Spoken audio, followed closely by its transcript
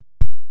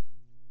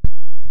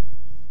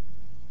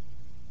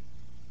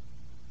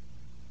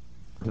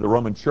to the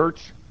Roman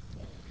church.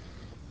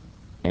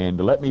 And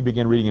let me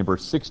begin reading in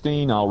verse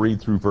 16. I'll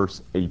read through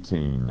verse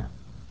 18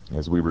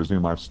 as we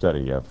resume our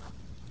study of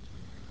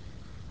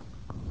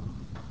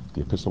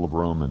the Epistle of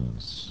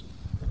Romans.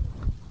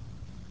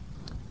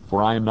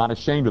 For I am not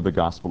ashamed of the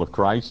gospel of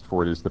Christ,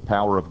 for it is the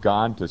power of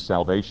God to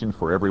salvation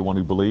for everyone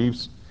who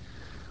believes,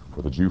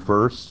 for the Jew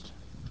first,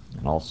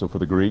 and also for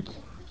the Greek.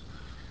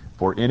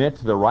 For in it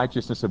the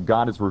righteousness of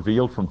God is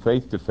revealed from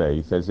faith to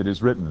faith, as it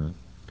is written,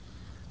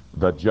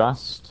 the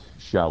just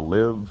shall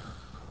live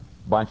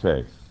by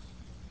faith.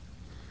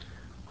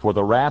 For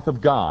the wrath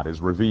of God is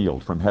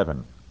revealed from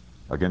heaven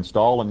against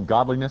all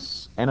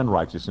ungodliness and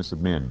unrighteousness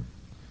of men,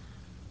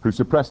 who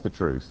suppress the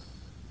truth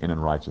in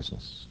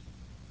unrighteousness.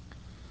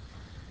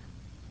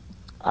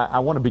 I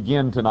want to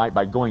begin tonight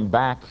by going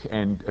back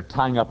and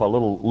tying up a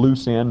little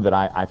loose end that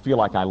I feel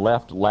like I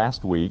left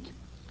last week.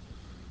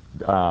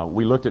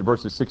 We looked at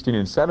verses 16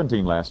 and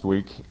 17 last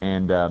week,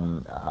 and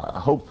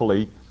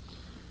hopefully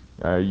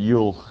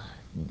you'll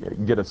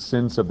get a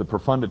sense of the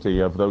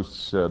profundity of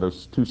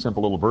those two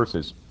simple little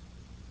verses,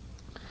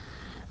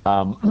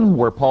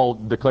 where Paul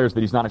declares that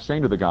he's not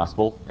ashamed of the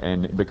gospel,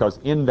 and because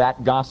in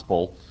that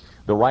gospel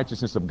the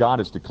righteousness of God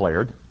is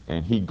declared,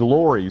 and he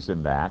glories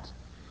in that,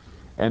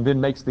 and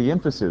then makes the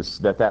emphasis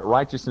that that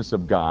righteousness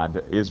of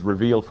God is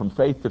revealed from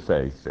faith to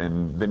faith,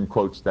 and then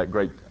quotes that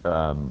great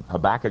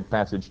Habakkuk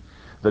passage,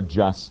 the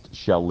just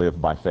shall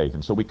live by faith.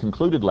 And so we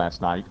concluded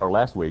last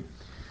week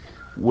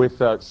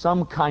with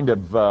some kind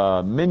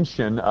of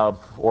mention of,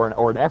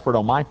 or an effort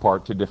on my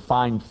part to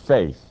define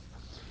faith.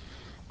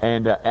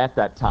 And at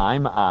that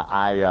time,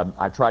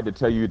 I tried to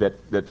tell you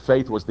that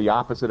faith was the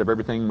opposite of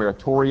everything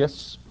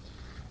meritorious,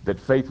 that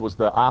faith was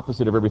the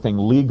opposite of everything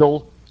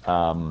legal,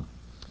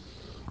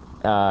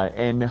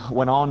 and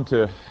went on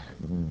to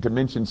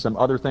mention some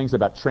other things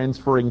about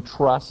transferring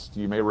trust.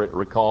 You may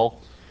recall.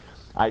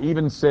 I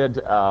even said,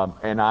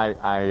 and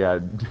I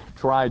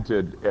tried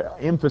to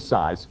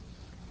emphasize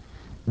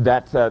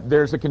that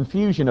there's a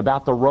confusion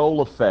about the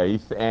role of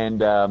faith,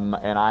 and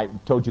I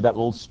told you that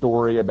little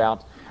story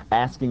about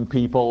asking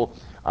people,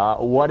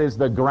 what is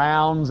the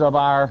grounds of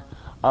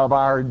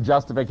our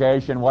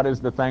justification? What is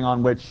the thing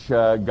on which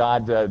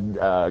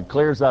God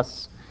clears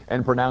us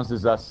and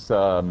pronounces us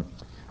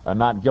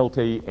not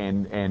guilty?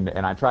 And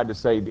I tried to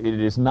say it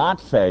is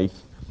not faith,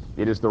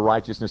 it is the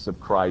righteousness of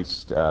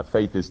Christ.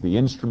 Faith is the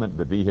instrument,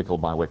 the vehicle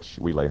by which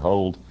we lay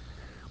hold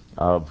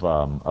of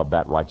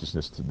that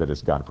righteousness that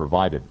is God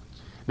provided.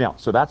 Now,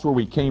 so that's where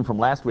we came from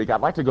last week. I'd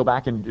like to go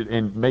back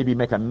and maybe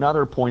make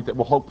another point that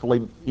will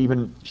hopefully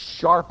even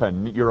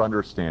sharpen your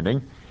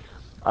understanding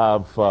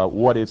of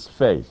what is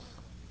faith.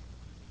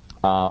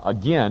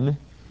 Again,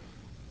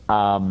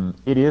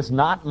 it is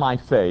not my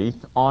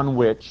faith on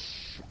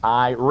which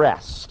I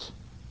rest.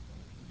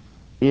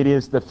 It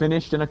is the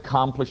finished and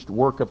accomplished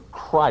work of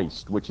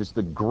Christ, which is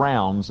the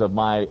grounds of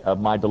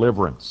my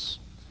deliverance.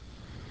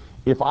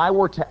 If I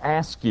were to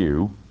ask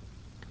you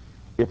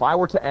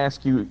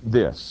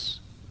this,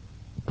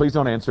 please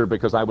don't answer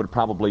because I would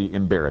probably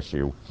embarrass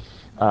you.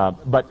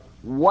 But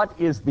what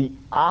is the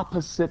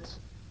opposite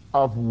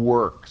of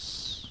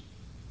works?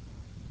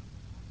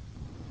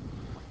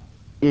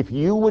 If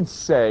you would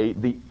say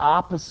the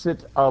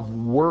opposite of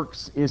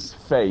works is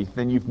faith,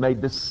 then you've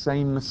made the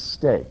same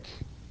mistake.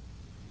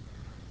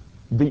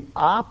 The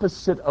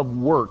opposite of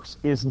works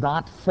is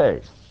not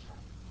faith.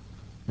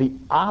 The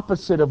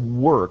opposite of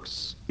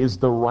works is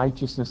the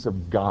righteousness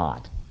of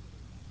God.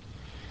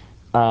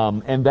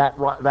 And that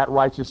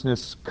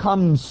righteousness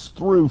comes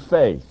through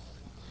faith.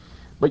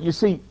 But you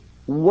see,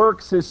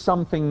 works is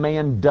something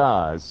man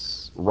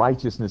does.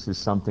 Righteousness is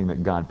something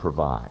that God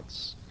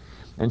provides.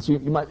 And so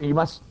you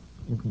must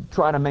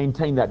try to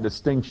maintain that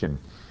distinction.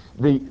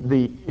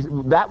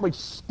 That which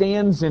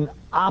stands in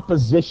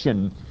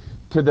opposition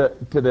to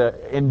the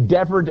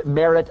endeavored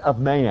merit of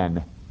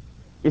man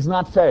is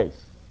not faith.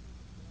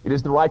 It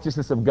is the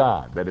righteousness of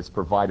God that has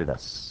provided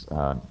us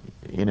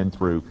in and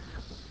through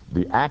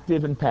the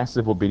active and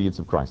passive obedience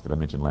of Christ that I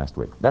mentioned last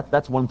week.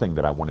 That's one thing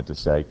that I wanted to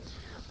say.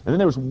 And then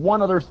there was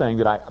one other thing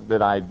that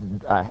I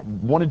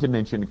wanted to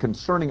mention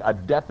concerning a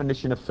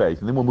definition of faith,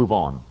 and then we'll move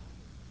on.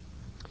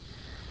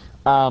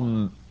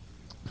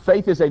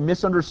 Faith is a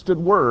misunderstood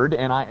word,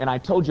 and I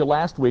told you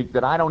last week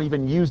that I don't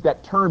even use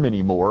that term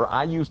anymore.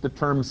 I use the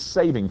term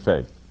saving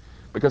faith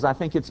because I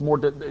think it's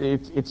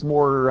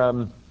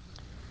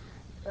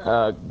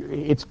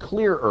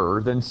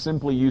clearer than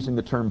simply using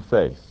the term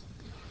faith.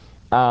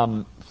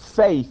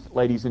 Faith,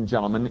 ladies and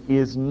gentlemen,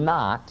 is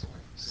not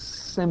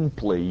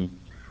simply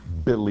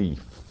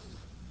belief.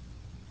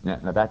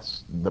 Now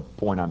that's the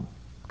point I'm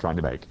trying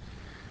to make.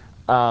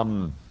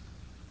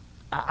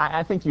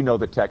 I think you know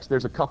the text.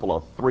 There's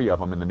three of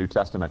them in the New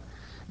Testament.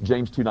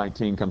 James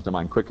 2:19 comes to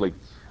mind quickly.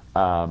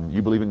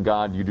 You believe in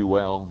God, you do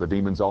well. The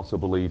demons also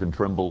believe and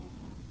tremble.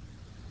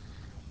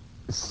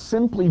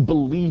 Simply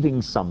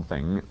believing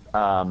something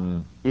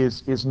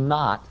is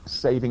not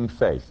saving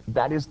faith.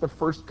 That is the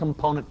first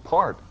component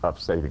part of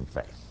saving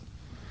faith.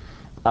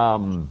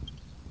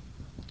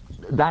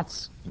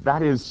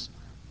 That is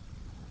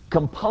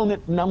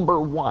component number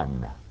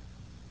one.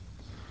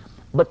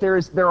 But there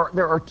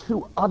are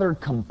two other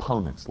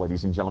components,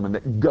 ladies and gentlemen,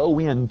 that go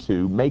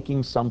into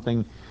making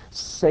something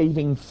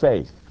saving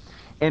faith.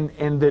 And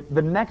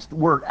the next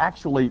word,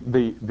 actually,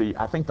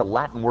 I think the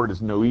Latin word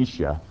is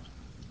noetia,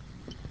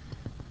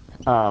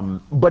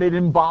 but it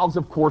involves,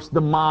 of course,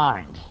 the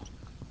mind.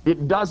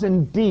 It does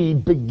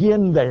indeed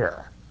begin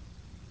there.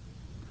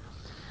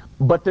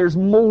 But there's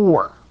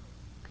more.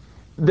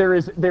 There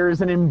is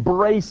an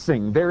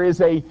embracing.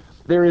 And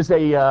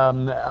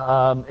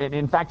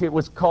in fact, it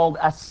was called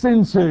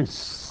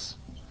assensus.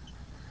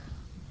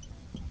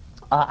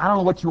 I don't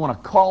know what you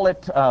want to call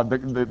it.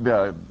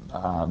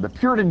 The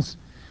Puritans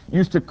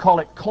used to call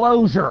it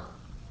closure,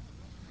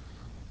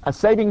 a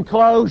saving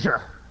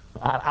closure.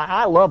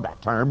 I love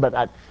that term, but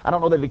I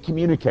don't know that it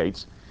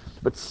communicates.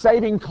 But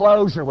saving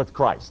closure with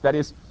Christ. That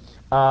is,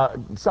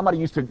 somebody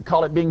used to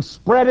call it being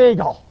spread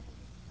eagle,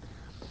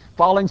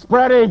 falling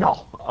spread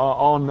eagle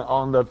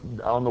on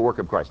the work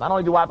of Christ. Not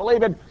only do I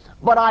believe it,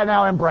 but I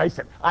now embrace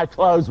it. I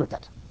close with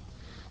it.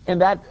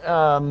 And that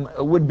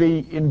would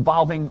be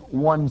involving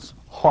one's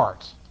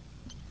heart.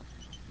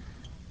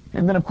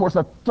 And then, of course,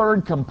 a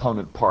third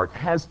component part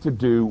has to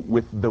do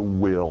with the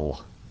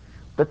will.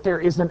 That there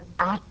is an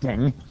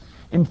acting.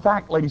 In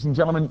fact, ladies and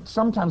gentlemen,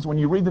 sometimes when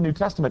you read the New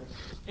Testament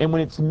and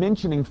when it's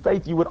mentioning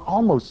faith, you would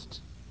almost,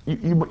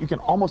 you can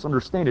almost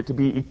understand it to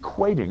be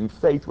equating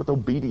faith with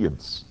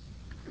obedience.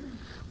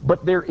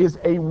 But there is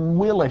a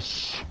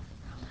willish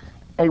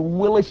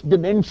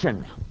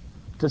dimension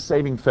to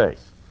saving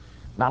faith.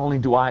 Not only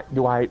do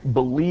I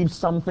believe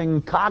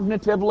something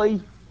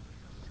cognitively,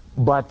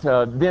 but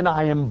then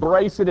I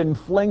embrace it and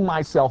fling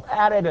myself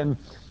at it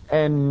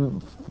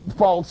and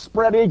fall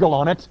spread eagle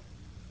on it.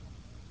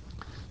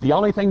 The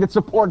only thing that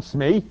supports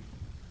me.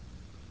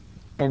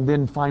 And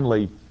then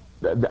finally,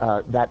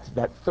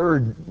 that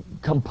third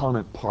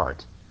component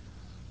part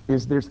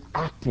is there's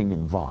acting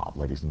involved,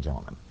 ladies and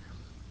gentlemen.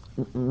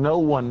 No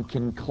one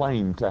can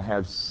claim to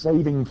have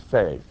saving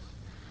faith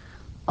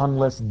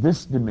unless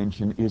this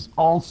dimension is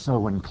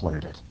also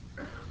included.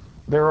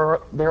 There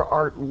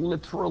are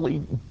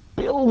literally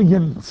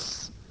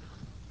billions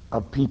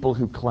of people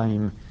who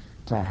claim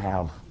to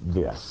have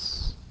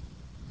this.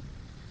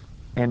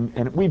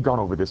 And we've gone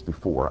over this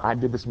before. I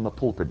did this from the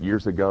pulpit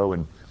years ago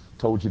and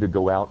told you to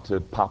go out to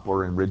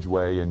Poplar and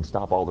Ridgeway and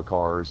stop all the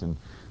cars and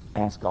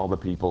ask all the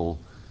people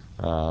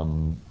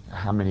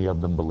how many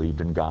of them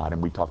believed in God,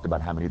 and we talked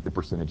about how many, the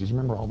percentages. You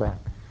remember all that?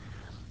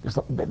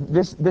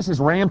 This is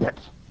rampant.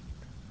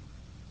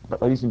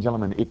 But ladies and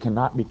gentlemen, it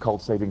cannot be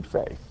called saving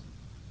faith.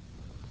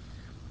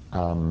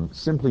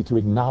 Simply to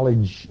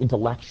acknowledge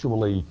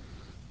intellectually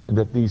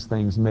that these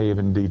things may have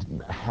indeed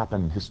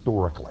happened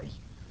historically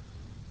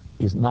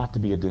is not to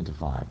be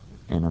identified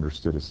and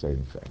understood as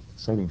saving faith.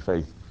 Saving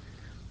faith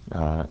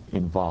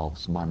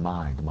involves my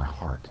mind, my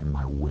heart, and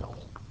my will.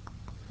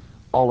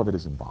 All of it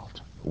is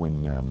involved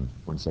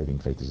when saving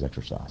faith is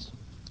exercised.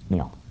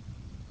 Now,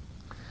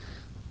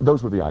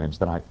 those were the items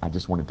that I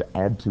just wanted to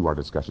add to our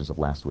discussions of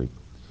last week.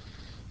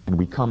 And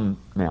we come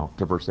now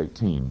to verse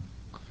 18,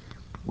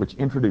 which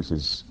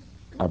introduces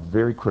a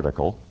very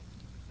critical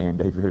and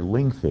a very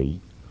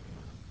lengthy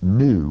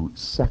new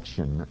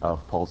section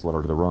of Paul's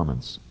letter to the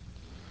Romans.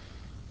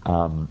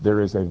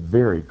 There is a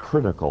very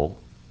critical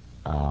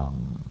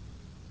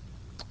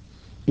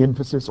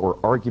emphasis or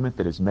argument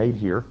that is made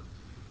here.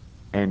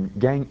 And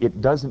gang, it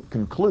doesn't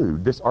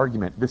conclude, this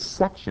argument, this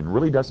section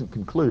really doesn't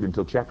conclude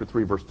until chapter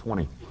 3, verse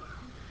 20.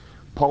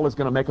 Paul is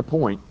going to make a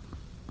point,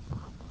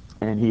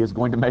 and he is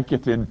going to make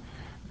it in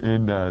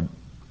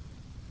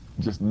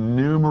just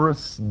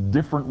numerous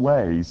different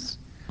ways.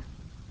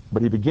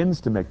 But he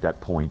begins to make that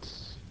point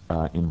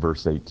in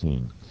verse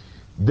 18.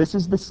 This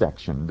is the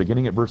section,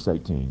 beginning at verse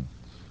 18,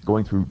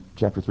 going through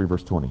chapter 3,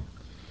 verse 20,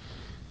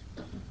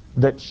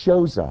 that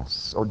shows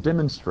us or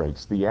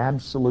demonstrates the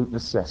absolute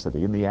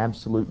necessity and the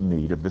absolute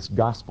need of this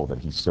gospel that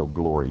he so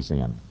glories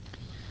in.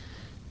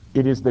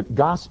 It is the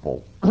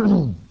gospel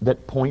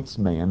that points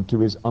man to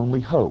his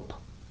only hope.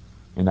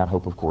 And that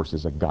hope, of course,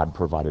 is a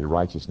God-provided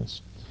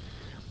righteousness.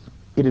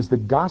 It is the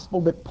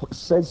gospel that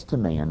says to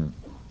man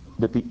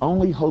that the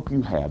only hope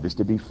you have is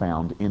to be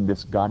found in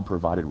this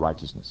God-provided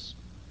righteousness.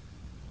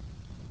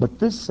 But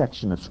this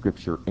section of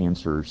Scripture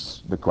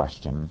answers the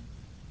question,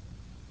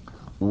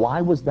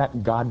 why was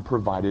that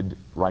God-provided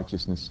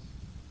righteousness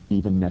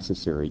even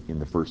necessary in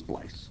the first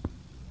place?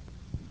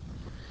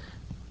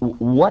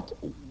 What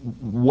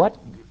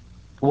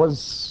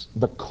was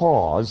the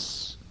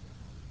cause?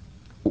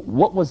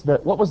 What was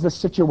the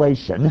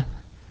situation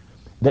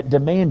that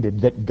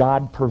demanded that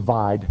God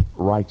provide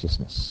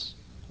righteousness?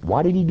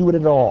 Why did he do it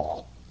at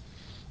all?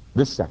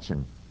 This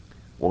section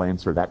will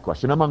answer that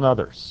question, among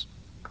others.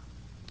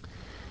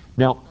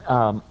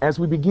 Now, as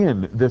we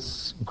begin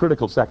this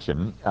critical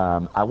section,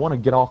 I want to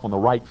get off on the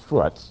right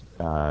foot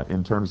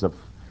in terms of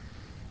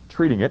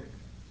treating it.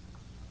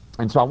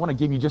 And so I want to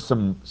give you just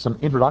some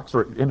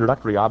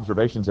introductory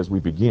observations as we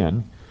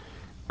begin.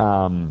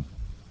 And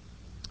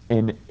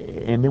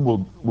then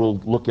we'll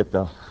look at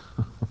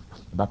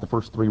about the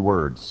first three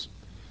words.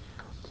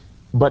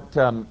 But,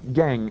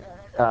 gang,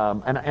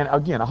 and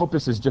again, I hope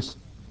this is just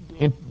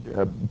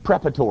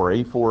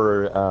preparatory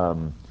for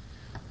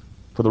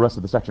the rest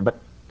of the section. But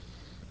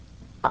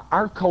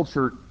our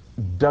culture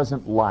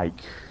doesn't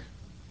like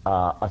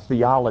a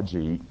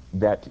theology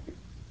that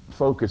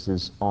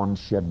focuses on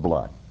shed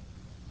blood.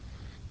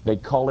 They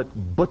call it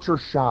butcher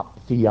shop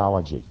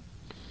theology.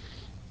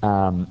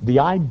 The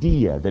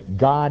idea that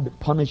God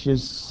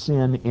punishes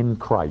sin in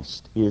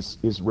Christ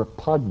is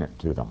repugnant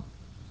to them.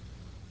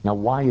 Now,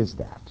 why is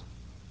that?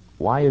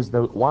 Why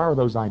are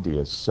those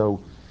ideas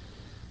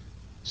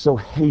so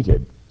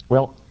hated?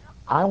 Well,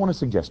 I want to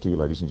suggest to you,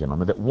 ladies and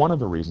gentlemen, that one of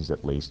the reasons,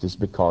 at least, is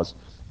because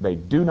they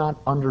do not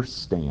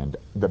understand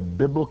the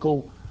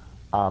biblical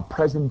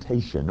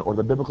presentation or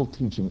the biblical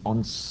teaching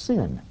on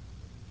sin,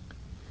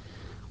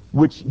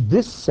 which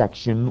this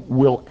section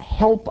will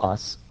help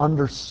us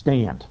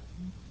understand.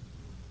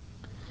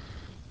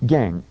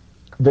 Gang,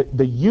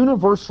 the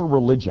universal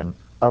religion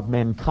of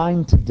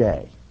mankind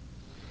today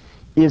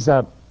is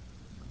a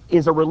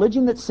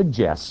religion that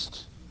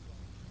suggests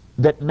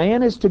that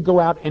man is to go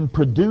out and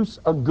produce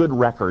a good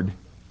record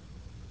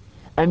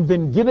and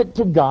then give it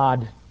to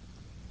God,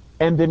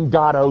 and then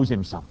God owes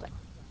him something.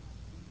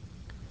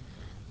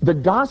 The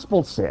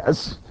gospel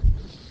says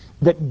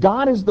that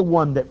God is the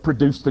one that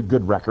produced the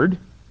good record.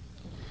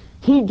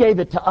 He gave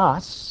it to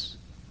us,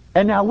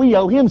 and now we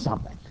owe him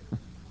something.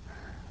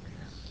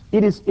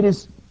 It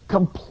is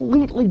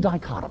completely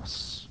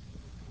dichotomous.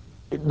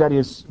 That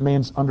is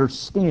man's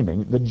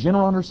understanding, the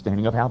general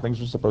understanding of how things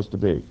are supposed to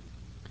be.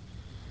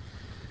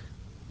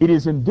 It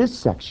is in this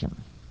section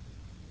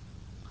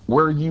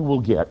where you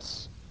will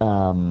get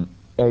a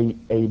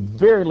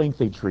very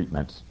lengthy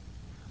treatment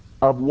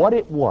of what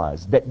it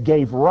was that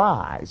gave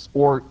rise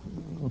or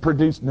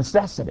produced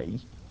necessity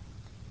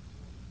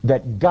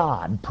that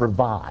God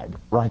provide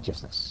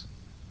righteousness.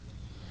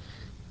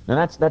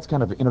 Now that's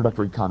kind of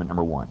introductory comment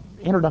number one.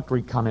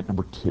 Introductory comment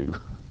number two.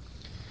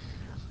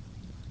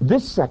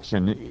 This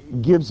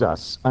section gives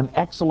us an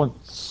excellent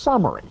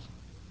summary,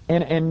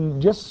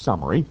 and just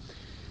summary,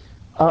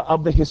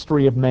 of the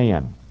history of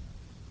man.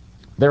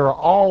 There are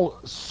all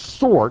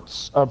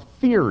sorts of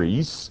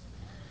theories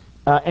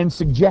and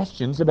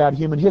suggestions about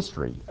human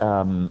history.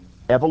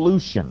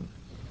 Evolution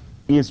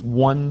is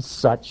one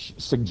such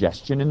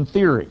suggestion and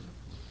theory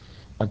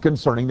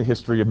concerning the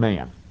history of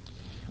man.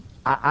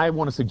 I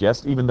want to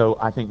suggest, even though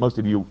I think most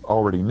of you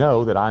already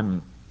know that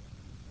I'm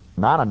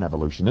not an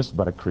evolutionist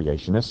but a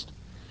creationist,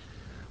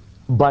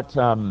 but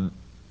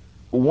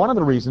one of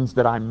the reasons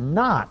that I'm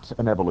not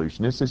an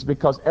evolutionist is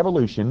because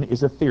evolution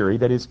is a theory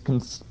that is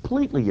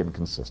completely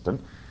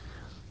inconsistent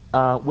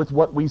with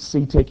what we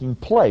see taking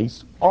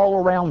place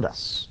all around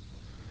us.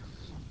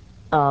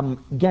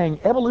 Gang,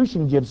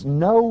 evolution gives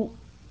no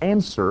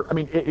answer. I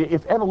mean,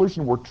 if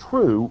evolution were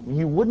true,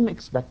 you wouldn't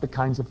expect the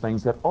kinds of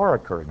things that are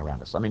occurring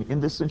around us. I mean,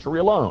 in this century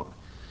alone,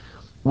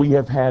 we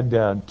have had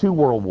 2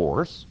 world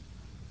wars.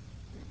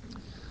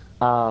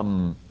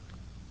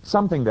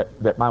 Something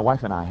that my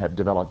wife and I have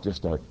developed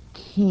just a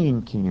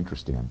keen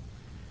interest in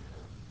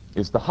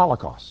is the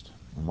Holocaust.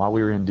 And while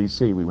we were in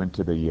D.C., we went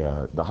to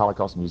the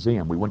Holocaust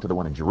Museum. We went to the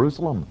one in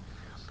Jerusalem.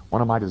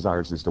 One of my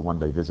desires is to one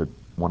day visit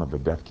one of the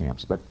death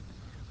camps. But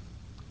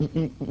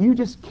you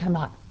just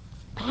cannot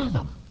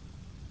fathom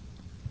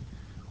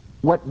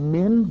what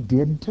men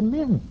did to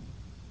men.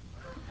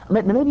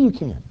 Maybe you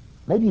can.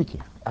 Maybe you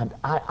can. And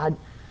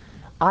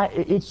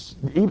it's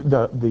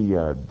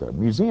the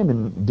museum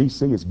in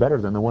D.C. is better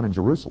than the one in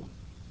Jerusalem.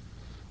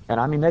 And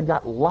I mean, they've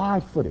got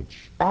live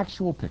footage,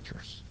 actual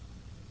pictures.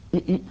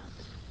 You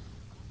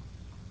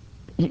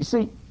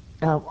see,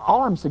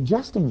 all I'm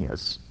suggesting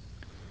is,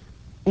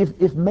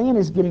 if man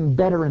is getting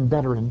better and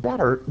better and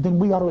better, then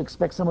we ought to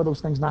expect some of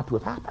those things not to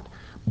have happened.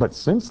 But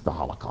since the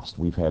Holocaust,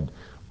 we've had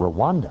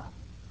Rwanda,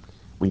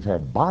 we've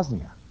had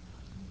Bosnia,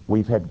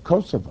 we've had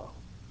Kosovo.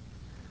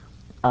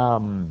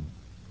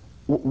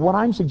 What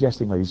I'm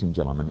suggesting, ladies and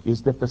gentlemen,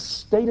 is that the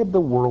state of the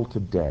world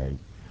today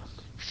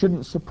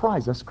shouldn't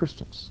surprise us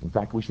Christians. In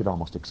fact, we should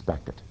almost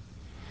expect it.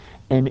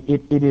 And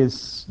it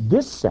is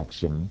this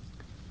section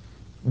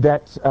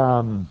that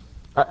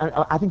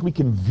I think we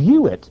can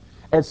view it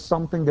as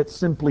something that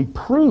simply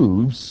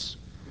proves,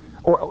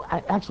 or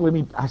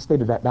actually, I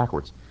stated that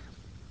backwards.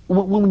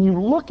 When you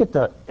look at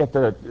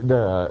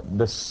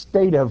the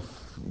state of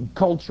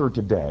culture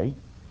today,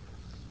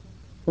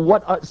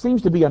 what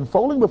seems to be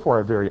unfolding before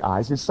our very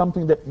eyes is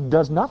something that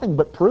does nothing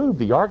but prove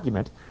the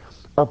argument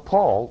of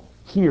Paul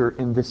here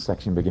in this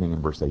section beginning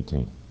in verse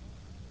 18.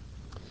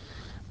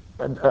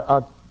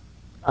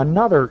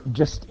 Another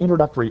just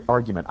introductory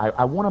argument,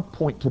 I want to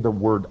point to the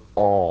word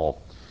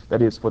all.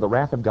 That is, for the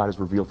wrath of God is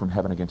revealed from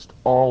heaven against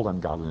all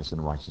ungodliness and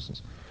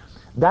unrighteousness.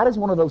 That is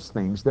one of those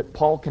things that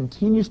Paul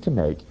continues to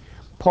make.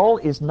 Paul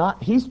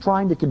he's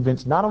trying to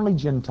convince not only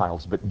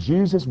Gentiles, but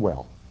Jews as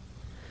well,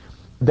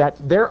 that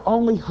their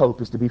only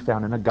hope is to be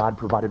found in a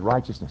God-provided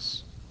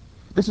righteousness.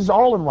 This is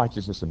all in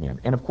righteousness of men.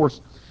 And of course,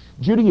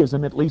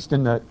 Judaism, at least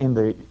in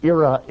the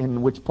era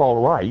in which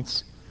Paul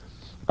writes,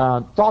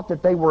 thought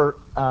that they were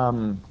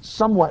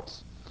somewhat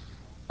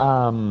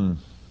um,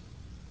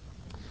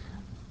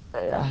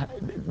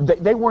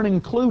 they weren't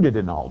included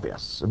in all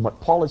this. And what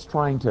Paul is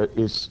trying to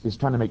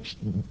make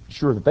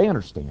sure that they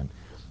understand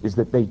is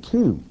that they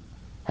too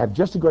have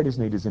just as great as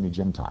need as any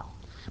Gentile.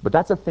 But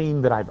that's a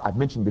theme that I've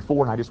mentioned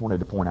before, and I just wanted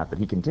to point out that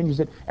he continues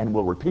it and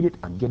will repeat it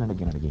again and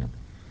again and again.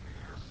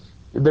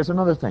 There's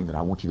another thing that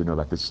I want you to know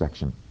about this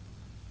section.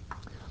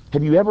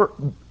 Have you ever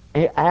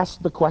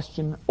asked the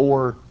question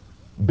or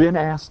been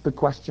asked the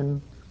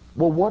question,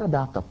 well, what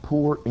about the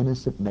poor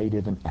innocent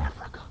native in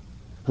Africa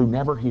who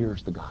never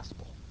hears the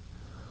gospel?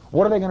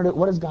 What are they going to do?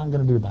 What is God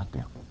going to do about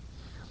them?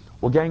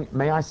 Well, gang,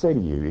 may I say to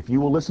you, if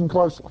you will listen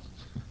closely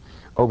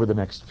over the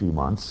next few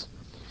months,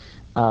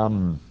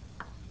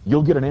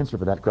 you'll get an answer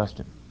for that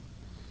question.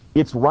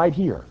 It's right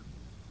here.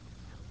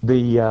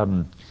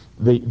 The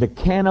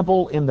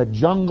cannibal in the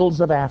jungles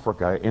of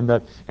Africa, in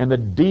the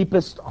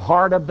deepest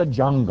heart of the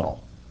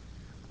jungle,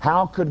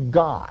 how could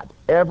God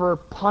ever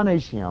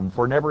punish him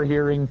for never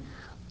hearing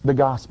the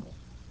gospel?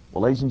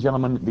 Well, ladies and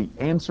gentlemen, the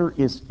answer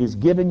is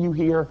given you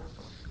here,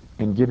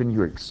 and given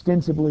you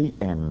extensively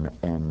and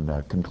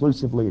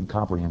conclusively and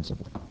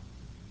comprehensively.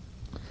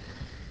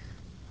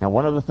 Now,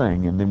 one other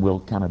thing, and then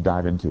we'll kind of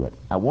dive into it.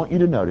 I want you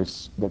to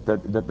notice that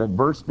the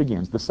verse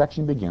begins, the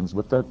section begins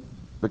with the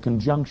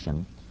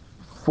conjunction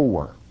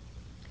for.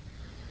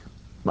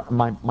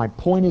 My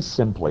point is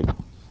simply,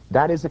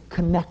 that is a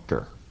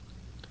connector.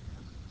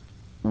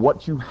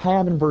 What you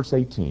have in verse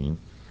 18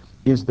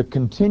 is the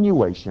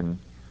continuation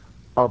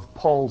of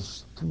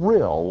Paul's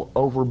thrill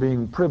over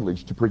being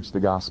privileged to preach the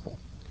gospel.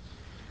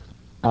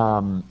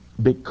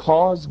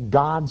 Because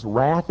God's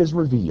wrath is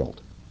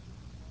revealed,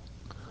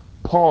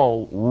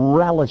 Paul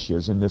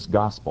relishes in this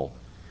gospel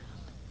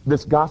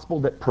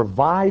that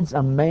provides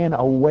a man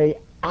a way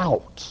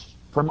out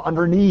from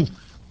underneath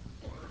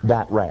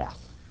that wrath.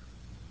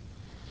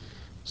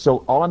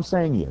 So all I'm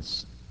saying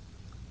is,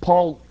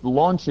 Paul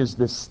launches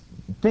this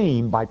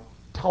theme by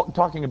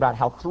talking about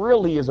how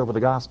thrilled he is over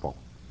the gospel,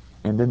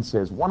 and then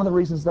says, one of the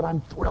reasons that I'm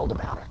thrilled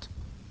about it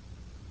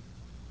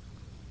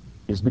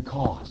is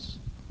because,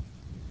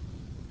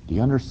 do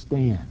you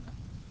understand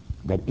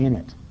that in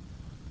it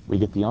we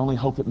get the only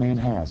hope that man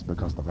has,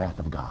 because the wrath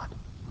of God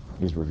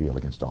is revealed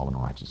against all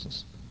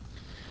unrighteousness.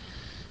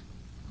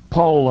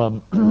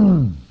 Paul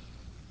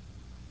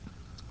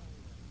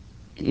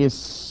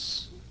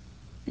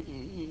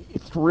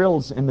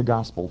thrills in the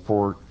gospel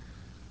for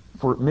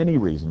many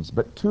reasons,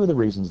 but two of the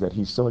reasons that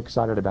he's so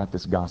excited about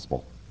this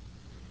gospel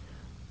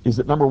is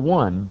that, number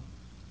one,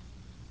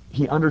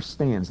 he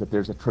understands that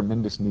there's a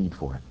tremendous need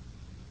for it.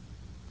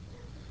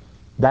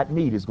 That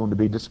need is going to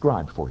be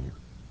described for you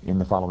in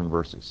the following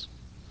verses.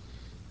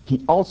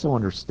 He also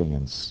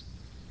understands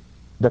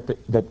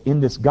that in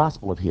this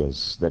gospel of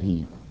his that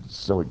he's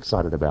so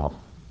excited about,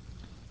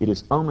 it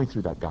is only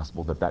through that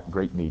gospel that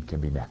great need can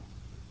be met.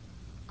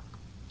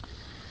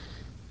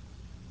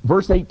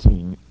 Verse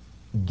 18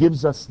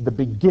 gives us the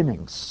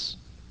beginnings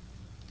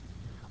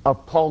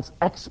of Paul's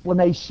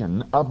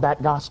explanation of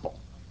that gospel.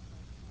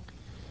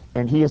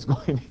 And he is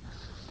going,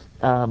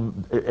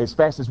 as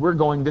fast as we're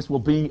going, this will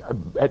be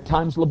at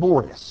times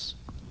laborious.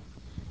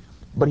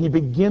 But he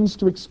begins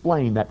to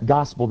explain that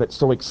gospel that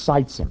so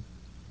excites him.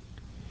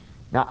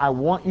 Now, I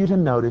want you to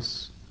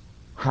notice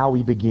how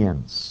he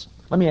begins.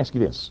 Let me ask you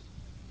this.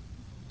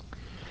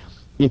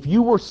 If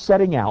you were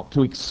setting out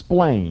to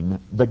explain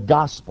the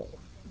gospel,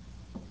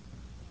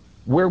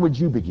 where would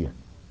you begin?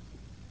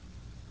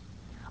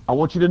 I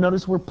want you to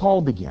notice where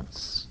Paul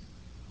begins.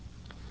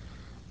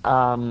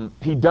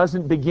 He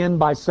doesn't begin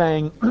by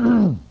saying,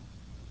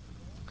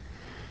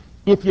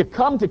 if you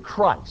come to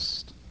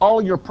Christ,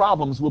 all your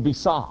problems will be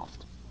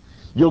solved.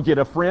 You'll get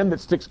a friend that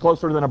sticks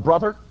closer than a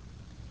brother.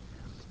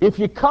 If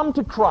you come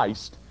to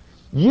Christ,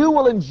 you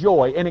will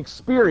enjoy an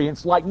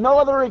experience like no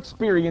other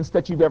experience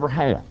that you've ever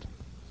had.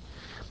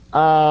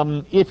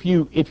 If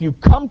you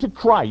come to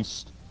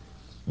Christ,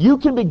 you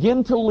can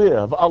begin to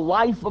live a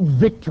life of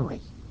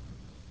victory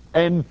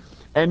and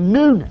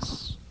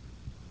newness.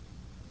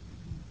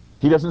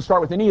 He doesn't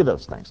start with any of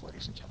those things,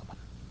 ladies and gentlemen.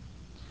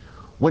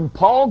 When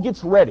Paul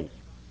gets ready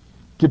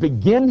to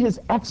begin his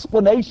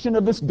explanation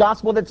of this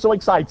gospel that so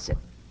excites him,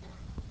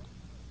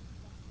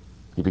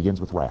 he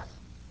begins with wrath.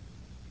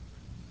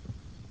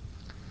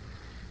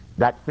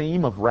 That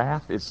theme of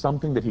wrath is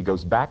something that he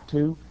goes back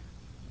to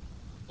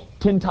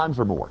 10 times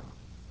or more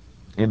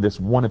in this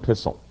one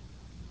epistle.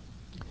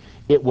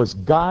 It was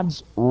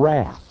God's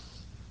wrath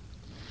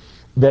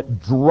that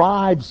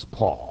drives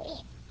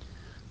Paul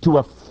to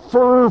a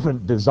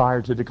fervent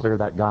desire to declare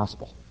that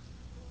gospel,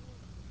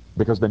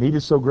 because the need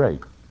is so great,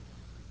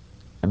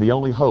 and the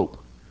only hope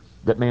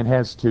that man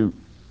has to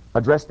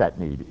address that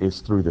need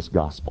is through this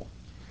gospel.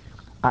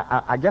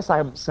 I guess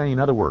I'm saying, in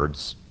other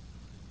words,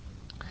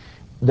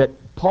 that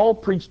Paul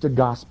preached a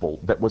gospel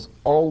that was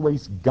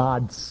always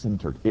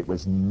God-centered. It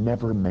was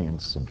never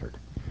man-centered.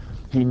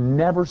 He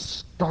never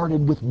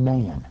started with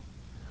man.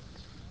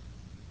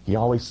 He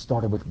always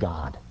started with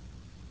God.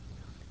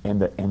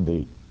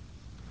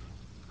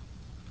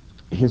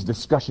 His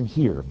discussion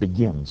here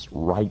begins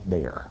right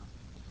there.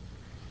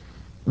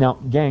 Now,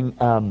 gang,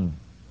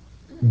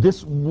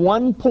 this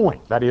one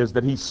point, that is,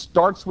 that he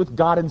starts with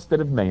God instead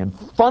of man,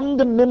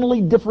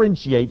 fundamentally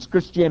differentiates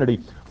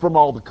Christianity from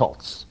all the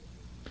cults.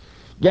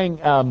 Gang,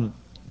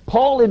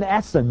 Paul, in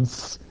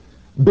essence,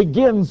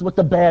 begins with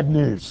the bad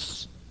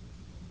news.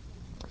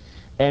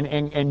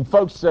 And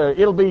folks,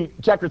 it'll be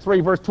chapter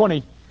 3, verse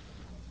 20,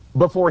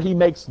 before he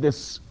makes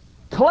this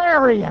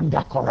clarion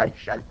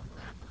declaration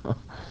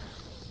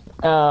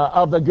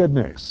of the good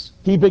news.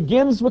 He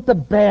begins with the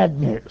bad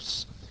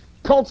news.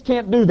 Cults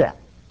can't do that.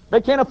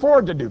 They can't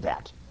afford to do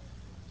that.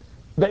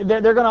 They're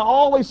going to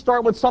always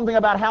start with something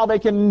about how they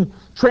can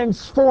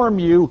transform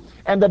you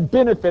and the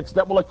benefits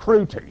that will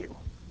accrue to you.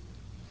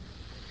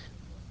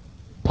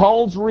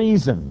 Paul's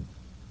reason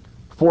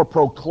for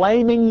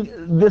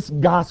proclaiming this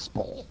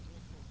gospel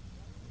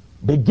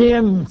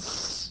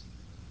begins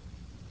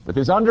with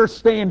his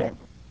understanding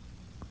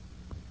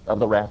of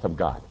the wrath of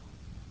God.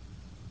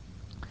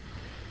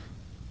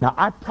 Now,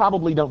 I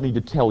probably don't need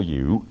to tell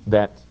you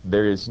that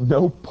there is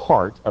no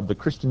part of the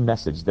Christian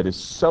message that is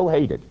so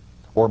hated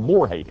or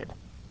more hated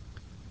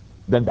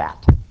than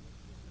that.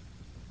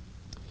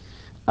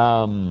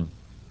 The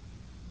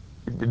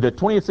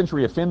 20th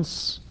century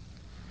offense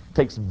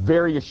takes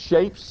various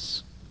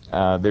shapes.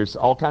 There's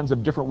all kinds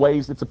of different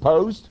ways it's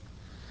opposed.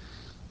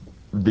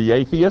 The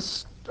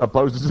atheist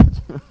opposes it,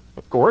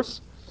 of course,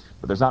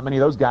 but there's not many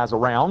of those guys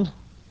around.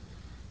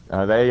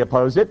 They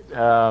oppose it,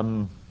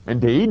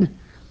 indeed,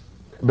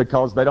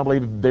 because they don't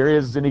believe there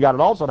is any God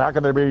at all, so how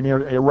can there be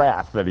any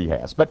wrath that he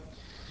has? But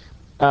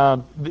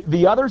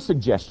the other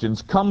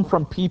suggestions come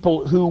from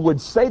people who would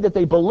say that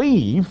they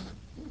believe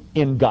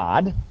in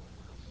God,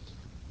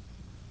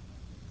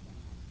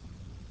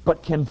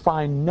 but can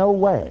find no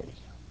way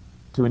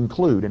to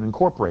include and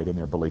incorporate in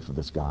their belief of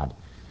this God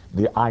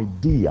the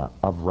idea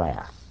of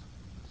wrath.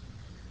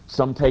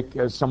 Some take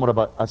somewhat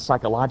of a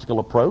psychological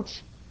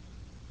approach,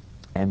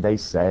 and they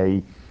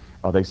say,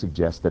 or they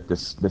suggest that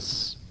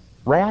this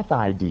wrath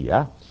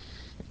idea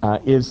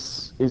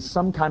is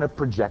some kind of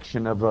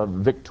projection of a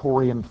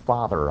Victorian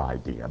father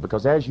idea,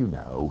 because as you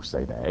know,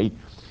 say they,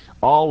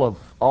 all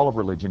of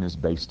religion is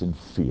based in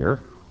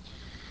fear,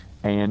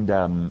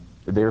 and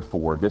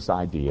therefore this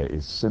idea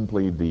is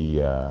simply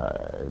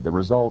the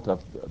result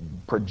of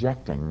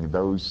projecting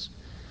those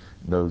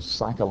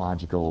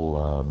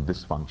psychological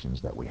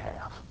dysfunctions that we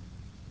have.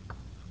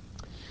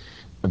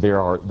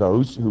 There are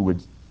those who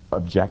would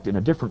object in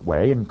a different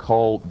way and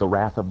call the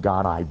wrath of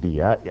God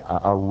idea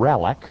a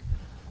relic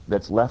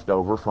that's left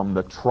over from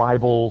the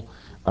tribal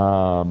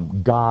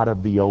God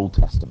of the Old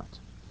Testament,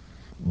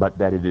 but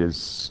that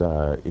it's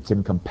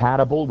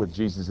incompatible with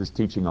Jesus'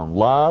 teaching on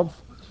love,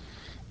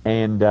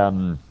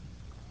 and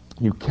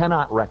you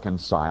cannot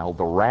reconcile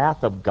the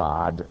wrath of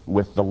God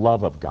with the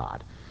love of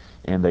God.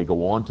 And they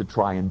go on to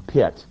try and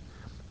pit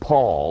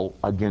Paul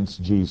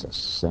against Jesus,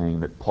 saying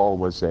that Paul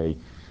was a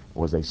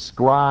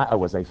scribe,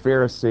 was a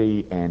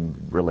Pharisee, and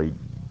really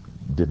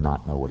did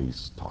not know what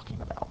he's talking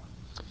about.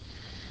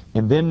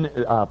 And then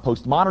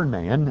postmodern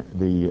man,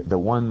 the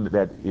one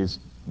that is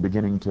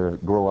beginning to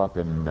grow up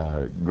and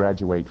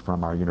graduate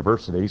from our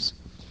universities,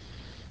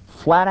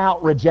 flat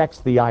out rejects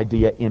the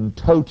idea in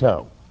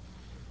toto.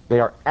 They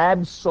are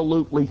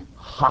absolutely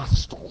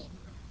hostile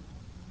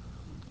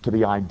to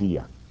the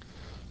idea.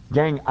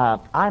 Gang,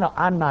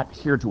 I'm not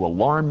here to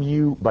alarm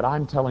you, but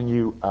I'm telling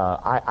you,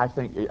 I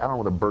think, I don't know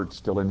whether Bert's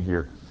still in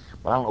here,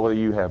 but I don't know whether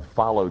you have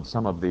followed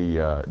some of the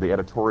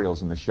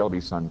editorials in the Shelby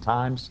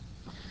Sun-Times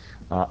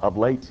of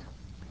late.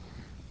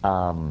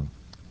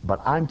 But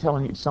I'm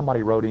telling you,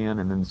 somebody wrote in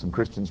and then some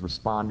Christians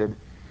responded,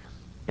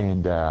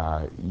 and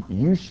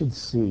you should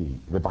see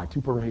the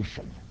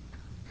vituperation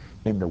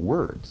in the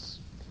words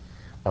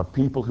of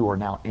people who are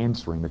now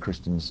answering the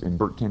Christians, and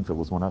Bert Kenfield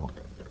was one of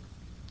them.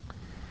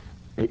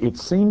 It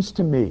seems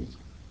to me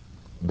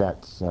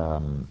that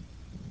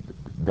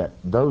that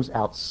those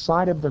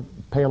outside of the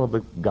pale of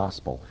the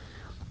gospel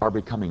are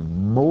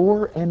becoming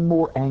more and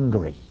more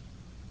angry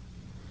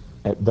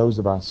at those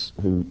of us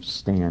who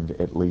stand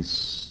at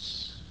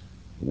least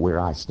where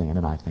I stand,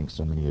 and I think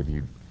so many of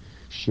you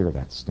share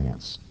that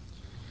stance.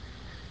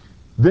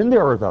 Then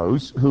there are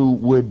those who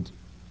would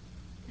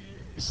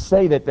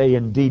say that they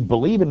indeed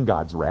believe in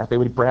God's wrath. They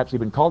would perhaps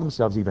even call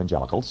themselves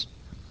evangelicals.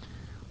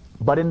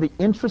 But in the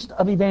interest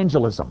of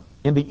evangelism,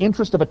 in the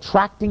interest of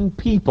attracting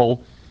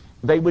people,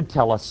 they would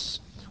tell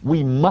us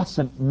we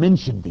mustn't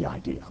mention the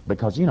idea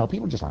because,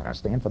 people just aren't going to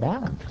stand for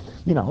that. And,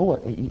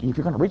 if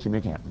you're going to reach them,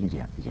 you can't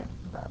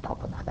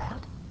talk about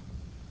that.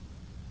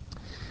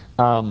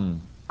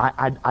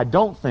 I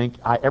don't think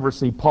I ever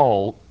see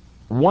Paul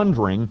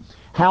wondering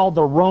how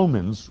the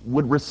Romans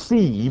would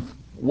receive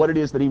what it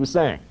is that he was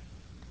saying.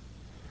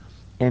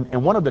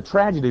 And one of the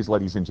tragedies,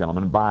 ladies and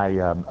gentlemen, by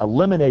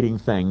eliminating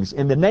things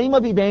in the name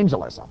of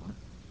evangelism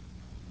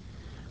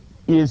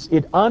is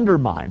it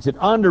undermines, it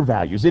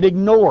undervalues, it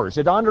ignores,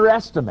 it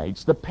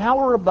underestimates the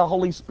power of the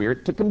Holy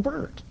Spirit to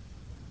convert.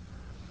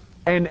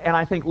 And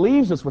I think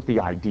leaves us with the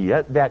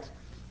idea that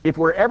if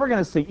we're ever going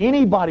to see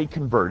anybody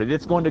converted,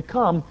 it's going to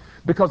come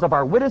because of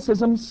our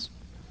witticisms,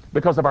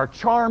 because of our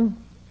charm,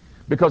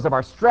 because of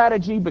our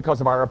strategy,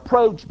 because of our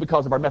approach,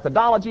 because of our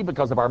methodology,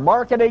 because of our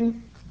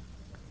marketing.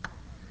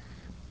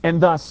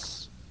 And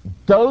thus,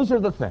 those are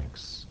the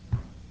things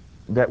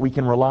that we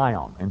can rely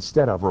on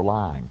instead of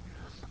relying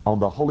on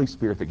the Holy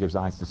Spirit that gives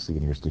eyes to see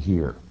and ears to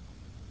hear.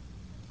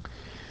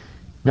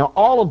 Now,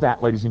 all of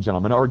that, ladies and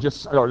gentlemen, are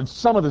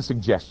some of the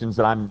suggestions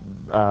that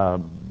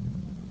I'm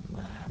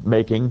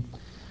making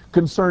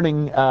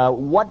concerning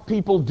what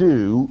people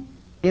do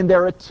in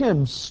their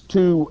attempts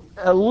to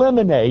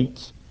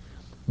eliminate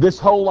this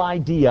whole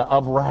idea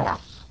of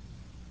wrath.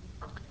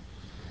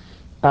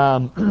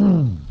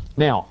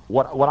 Now,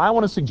 what I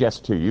want to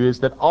suggest to you is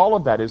that all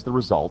of that is the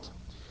result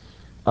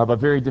of a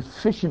very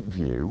deficient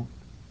view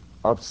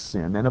of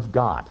sin and of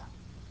God.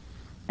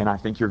 And I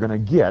think you're going to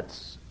get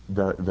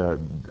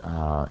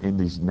in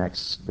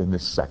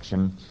this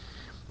section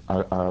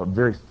a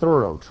very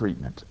thorough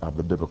treatment of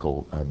the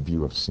biblical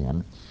view of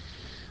sin.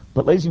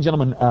 But ladies and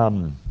gentlemen,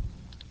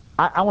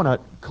 I want to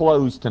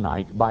close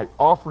tonight by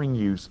offering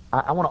you,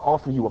 I want to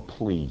offer you a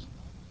plea.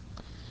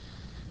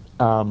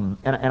 And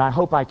I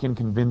hope I can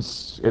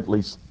convince at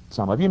least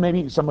some of you.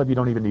 Maybe some of you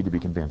don't even need to be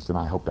convinced, and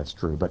I hope that's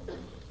true. But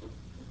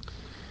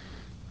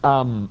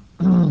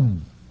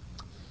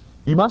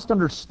you must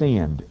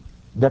understand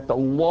that the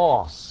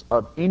loss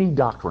of any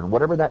doctrine,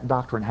 whatever that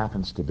doctrine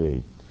happens to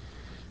be,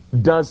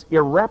 does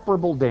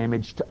irreparable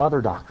damage to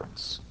other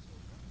doctrines.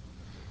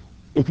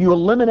 If you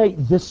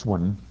eliminate this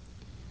one,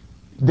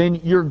 then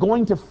you're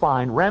going to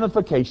find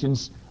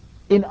ramifications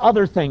in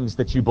other things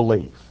that you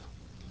believe.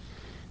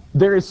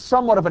 There is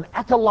somewhat of an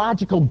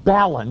ecological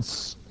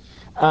balance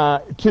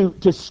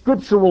to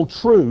scriptural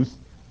truth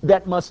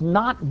that must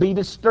not be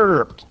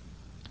disturbed.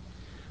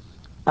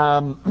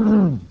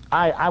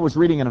 I was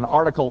reading in an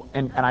article,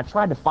 and I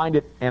tried to find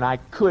it, and I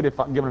could if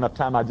I'm given enough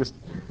time. I just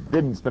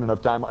didn't spend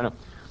enough time.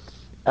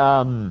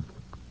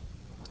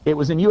 It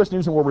was in U.S.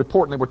 News and World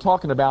Report, and they were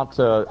talking about,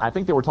 I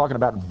think they were talking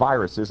about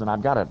viruses, and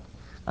I've got a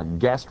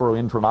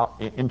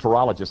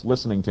gastroenterologist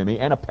listening to me,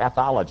 and a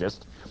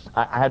pathologist.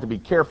 I had to be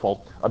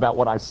careful about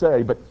what I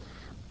say, but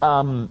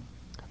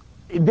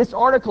this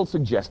article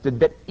suggested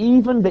that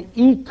even the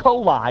E.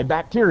 coli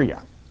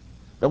bacteria,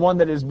 the one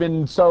that has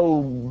been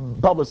so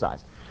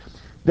publicized,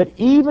 that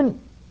even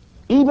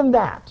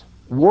that,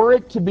 were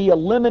it to be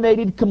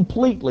eliminated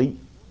completely,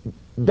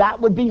 that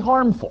would be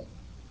harmful,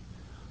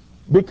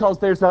 because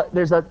there's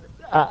a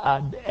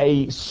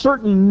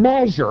certain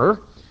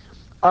measure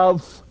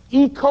of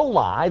E.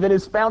 coli that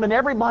is found in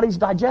everybody's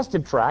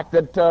digestive tract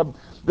that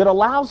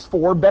allows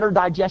for better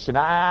digestion.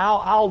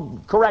 I'll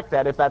correct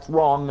that if that's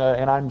wrong,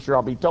 and I'm sure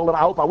I'll be told, and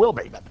I hope I will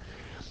be.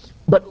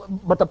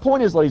 But the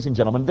point is, ladies and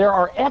gentlemen, there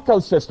are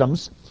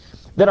ecosystems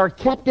that are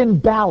kept in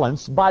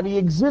balance by the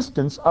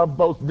existence of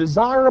both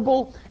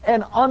desirable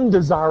and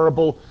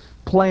undesirable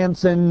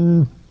plants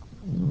and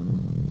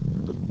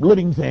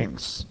living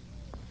things.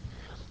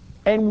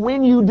 And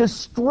when you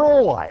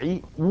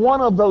destroy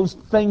one of those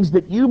things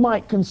that you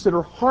might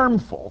consider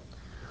harmful,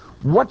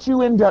 what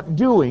you end up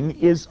doing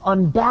is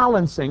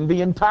unbalancing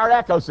the entire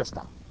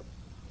ecosystem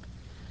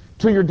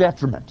to your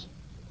detriment.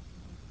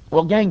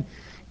 Well, gang,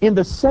 in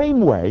the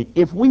same way,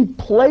 if we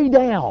play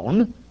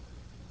down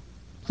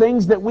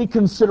things that we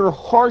consider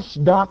harsh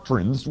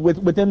doctrines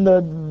within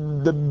the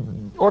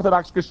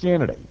Orthodox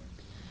Christianity,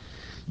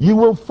 you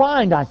will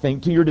find, I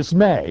think, to your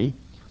dismay,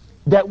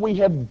 that we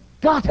have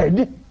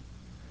gutted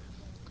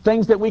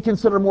things that we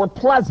consider more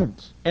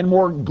pleasant and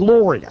more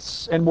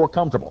glorious and more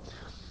comfortable.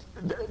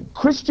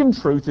 Christian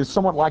truth is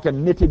somewhat like a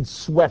knitted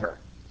sweater.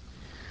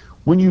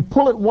 When you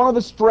pull at one of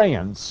the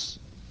strands,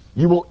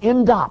 you will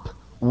end up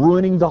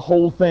ruining the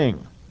whole thing.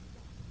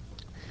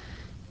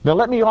 Now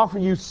let me offer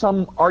you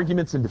some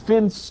arguments in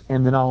defense,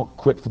 and then I'll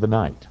quit for the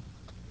night.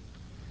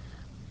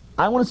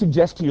 I want to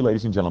suggest to you,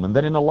 ladies and gentlemen,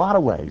 that in a lot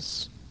of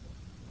ways,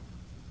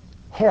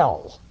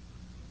 hell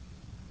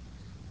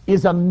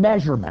is a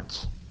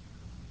measurement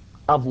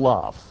of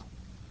love.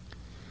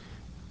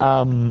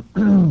 Hell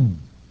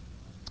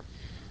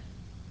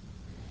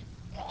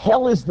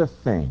is the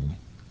thing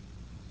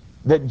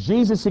that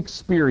Jesus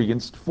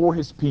experienced for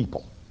his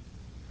people.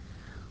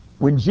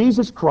 When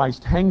Jesus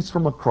Christ hangs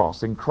from a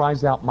cross and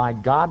cries out, my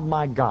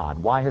God,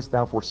 why hast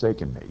thou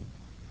forsaken me?"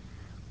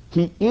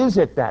 He is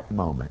at that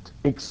moment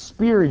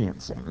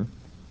experiencing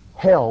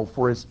hell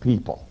for his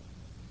people.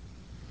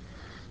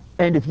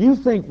 And if you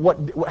think what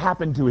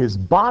happened to his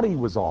body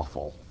was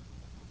awful,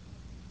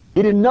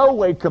 it in no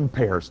way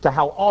compares to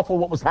how awful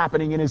what was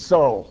happening in his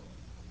soul.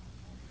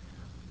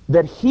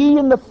 That he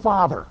and the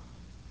Father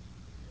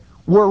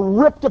were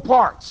ripped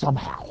apart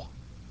somehow,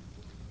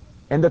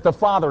 and that the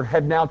Father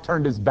had now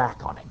turned his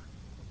back on him.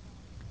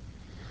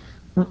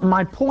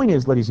 My point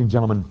is, ladies and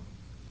gentlemen,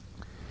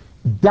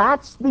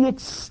 that's the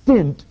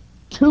extent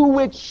to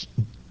which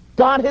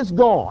God has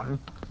gone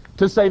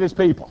to save his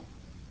people.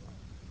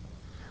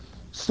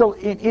 So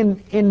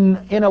in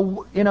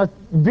a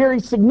very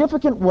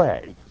significant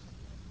way,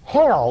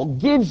 hell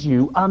gives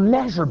you a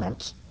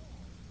measurement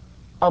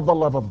of the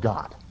love of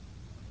God.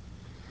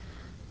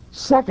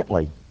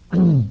 Secondly,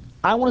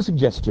 I want to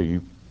suggest to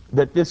you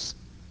that this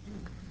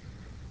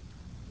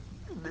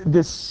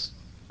this,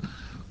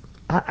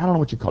 I don't know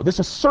what you call it, this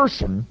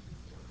assertion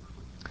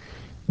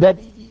that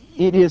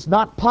it is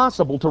not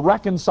possible to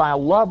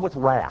reconcile love with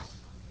wrath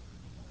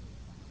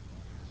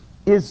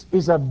is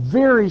a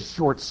very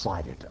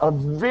short-sighted, a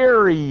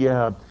very,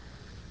 I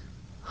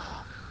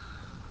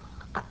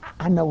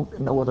know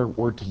no other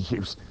word to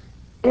use,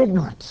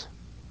 ignorant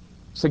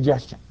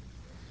suggestion.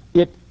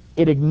 It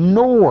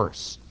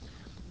ignores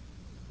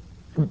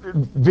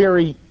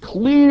very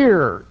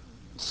clear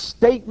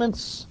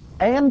statements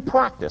and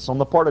practice on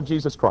the part of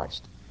Jesus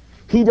Christ.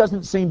 He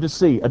doesn't seem to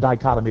see a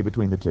dichotomy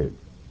between the two.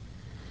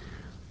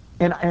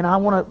 And I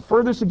want to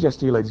further suggest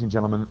to you, ladies and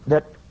gentlemen,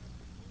 that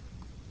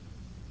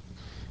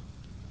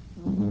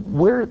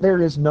where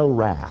there is no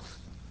wrath,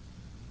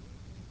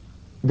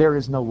 there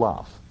is no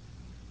love.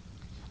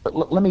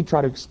 But let me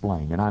try to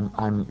explain, and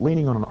I'm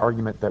leaning on an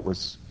argument that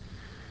was,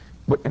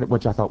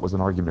 which I thought was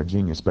an argument of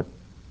genius, but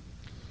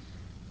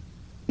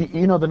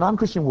you know, the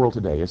non-Christian world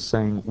today is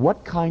saying,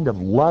 what kind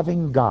of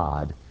loving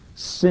God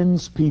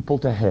sends people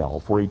to hell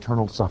for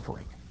eternal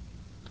suffering?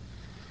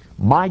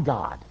 My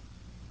God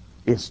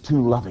is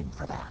too loving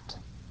for that.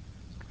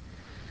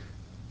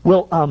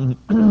 Well,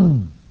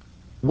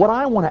 what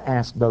I want to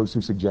ask those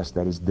who suggest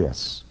that is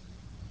this.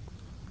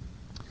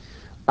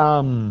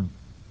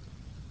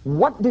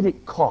 What did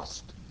it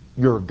cost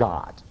your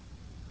God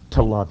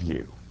to love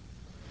you?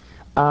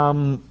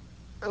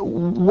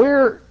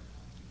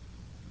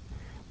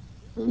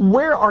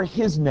 Where are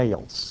his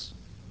nails?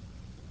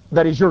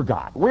 That is your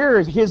God. Where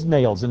are his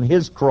nails and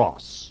his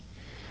cross?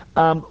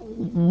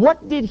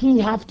 What did he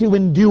have to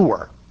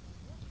endure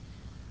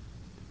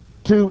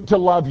to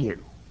love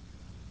you?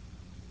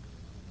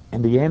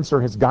 And the answer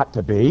has got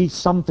to be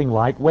something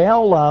like,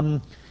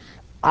 well,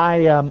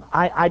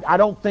 I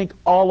don't think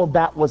all of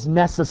that was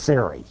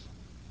necessary.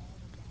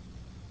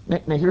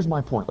 Now here's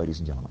my point, ladies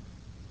and gentlemen.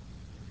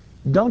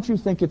 Don't you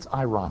think it's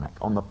ironic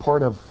on the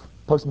part of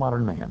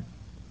postmodern man,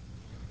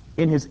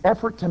 in his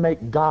effort to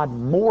make God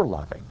more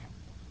loving,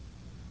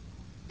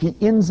 he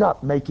ends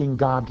up making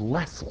God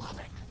less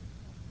loving?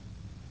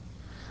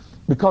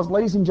 Because,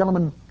 ladies and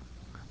gentlemen,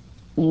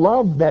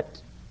 love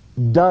that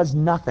does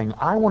nothing,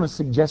 I want to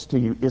suggest to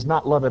you, is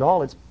not love at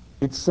all.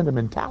 It's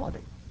sentimentality.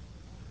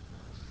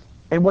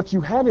 And what you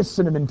have is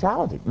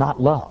sentimentality,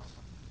 not love.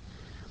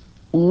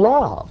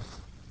 Love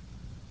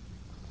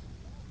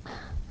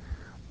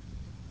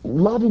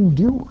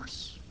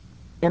endures.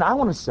 And I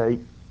want to say,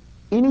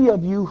 any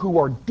of you who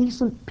are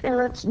decent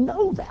parents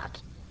know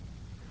that.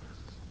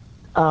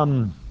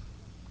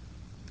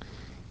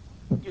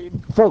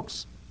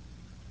 Folks,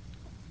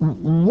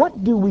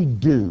 what do we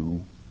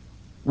do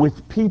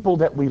with people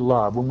that we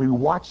love when we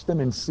watch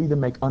them and see them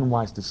make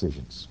unwise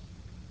decisions?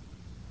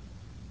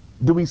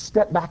 Do we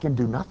step back and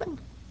do nothing?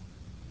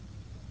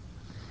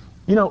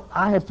 You know,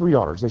 I have 3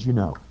 daughters, as you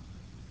know.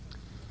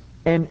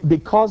 And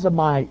because of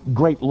my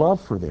great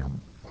love for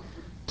them,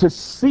 to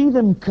see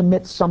them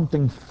commit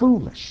something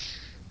foolish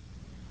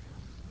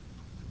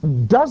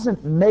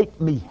doesn't make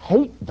me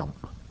hate them,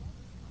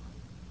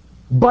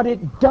 but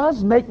it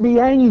does make me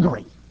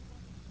angry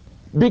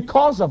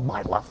because of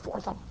my love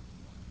for them.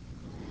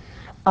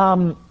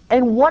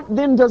 And what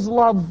then does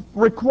love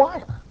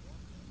require?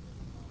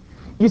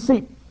 You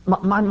see,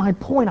 my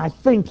point, I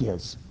think,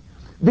 is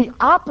the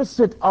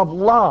opposite of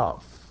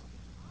love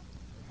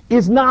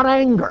is not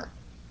anger.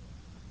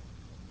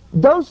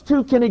 Those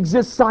two can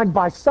exist side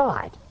by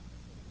side.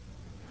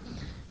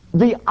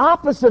 The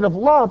opposite of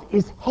love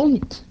is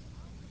hate,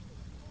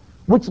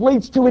 which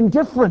leads to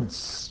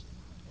indifference.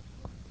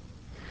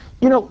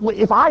 You know,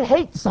 if I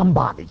hate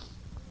somebody,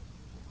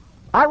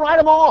 I write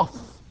them off.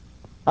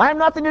 I have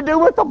nothing to do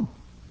with them.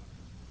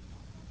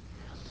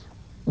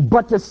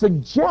 But to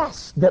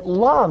suggest that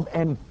love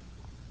and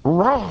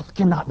wrath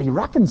cannot be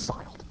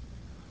reconciled,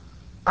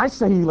 I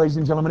say to you, ladies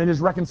and gentlemen, it is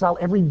reconciled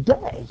every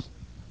day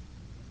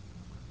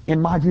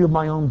in my view of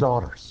my own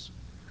daughters,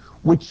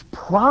 which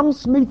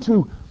prompts me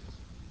to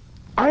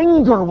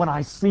anger when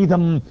I see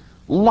them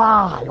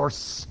lie or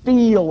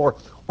steal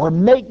or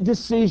make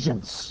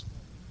decisions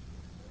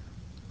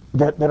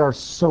that are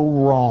so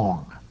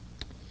wrong.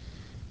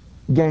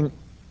 Gang,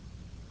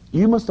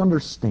 you must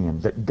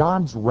understand that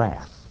God's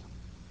wrath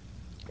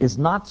is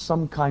not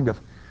some kind of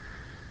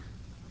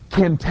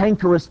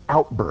cantankerous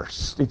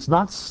outburst. It's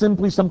not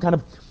simply some kind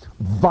of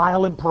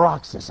violent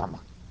paroxysm.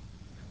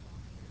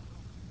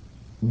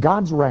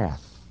 God's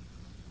wrath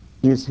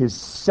is his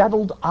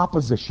settled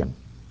opposition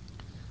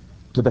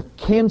to the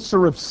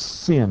cancer of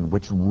sin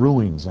which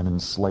ruins and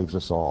enslaves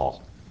us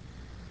all.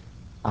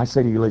 I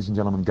say to you, ladies and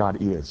gentlemen, God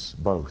is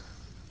both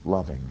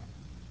loving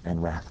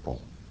and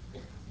wrathful,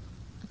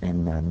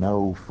 and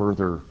no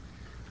further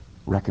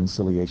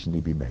reconciliation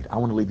need be made. I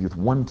want to leave you with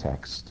one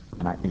text,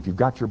 and if you've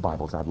got your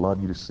Bibles, I'd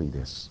love you to see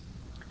this.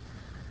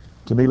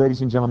 To me,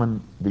 ladies and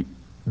gentlemen,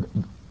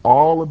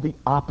 all of the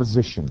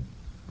opposition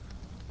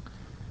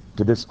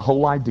to this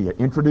whole idea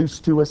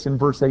introduced to us in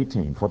verse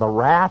 18, for the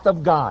wrath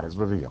of God is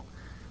revealed.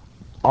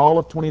 All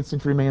of 20th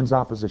century man's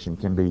opposition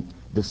can be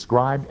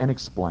described and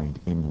explained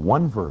in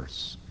one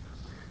verse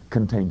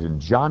contained in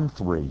John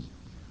 3,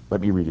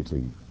 Let me read it to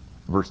you.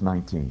 Verse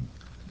 19.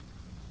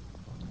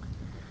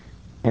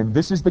 And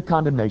this is the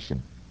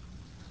condemnation,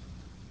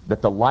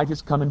 that the light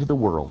has come into the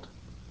world,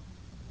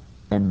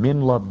 and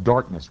men love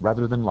darkness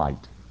rather than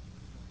light,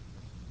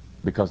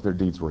 because their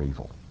deeds were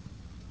evil.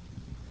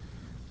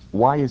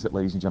 Why is it,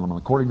 ladies and gentlemen,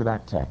 according to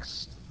that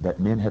text, that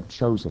men have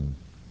chosen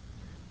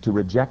to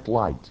reject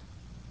light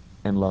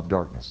and love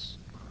darkness?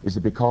 Is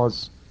it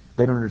because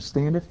they don't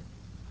understand it?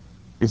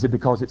 Is it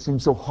because it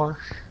seems so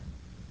harsh?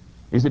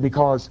 Is it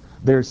because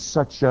there's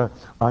such an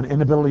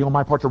inability on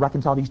my part to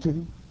reconcile these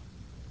two?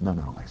 No,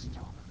 ladies and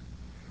gentlemen.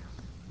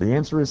 The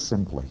answer is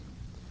simply,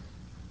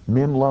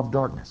 men love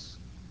darkness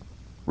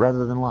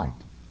rather than light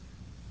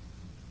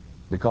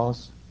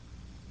because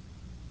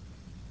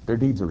their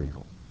deeds are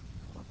evil.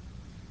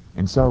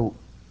 And so,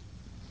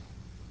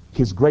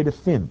 his great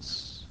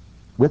offense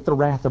with the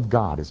wrath of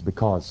God is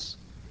because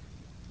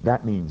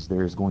that means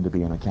there is going to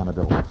be an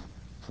accountability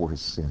for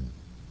his sin.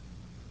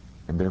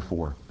 And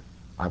therefore,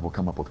 I will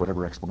come up with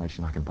whatever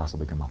explanation I can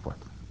possibly come up with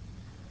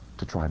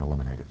to try and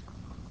eliminate it.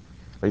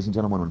 Ladies and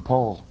gentlemen, when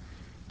Paul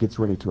gets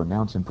ready to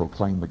announce and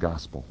proclaim the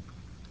gospel,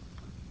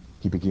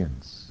 he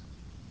begins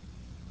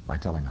by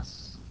telling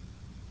us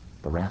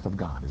the wrath of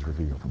God is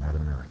revealed from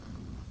heaven and earth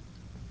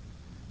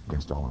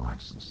against all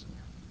unrighteousness.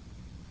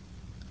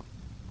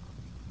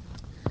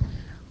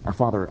 Our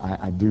Father,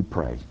 I do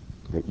pray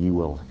that you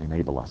will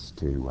enable us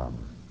to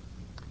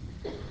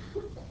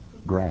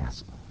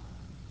grasp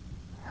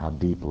how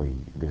deeply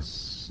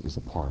this is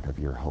a part of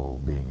your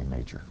whole being and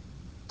nature.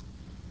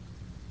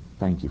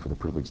 Thank you for the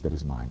privilege that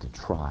is mine to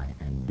try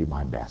and do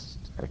my best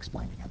at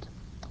explaining it.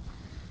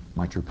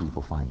 Might your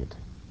people find it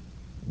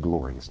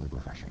gloriously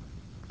refreshing.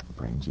 I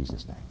pray in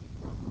Jesus' name.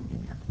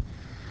 Amen.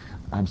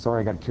 I'm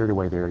sorry I got carried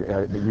away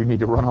there. You need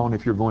to run on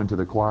if you're going to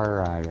the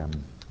choir.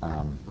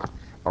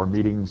 Our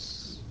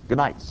meetings. Good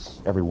night,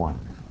 everyone.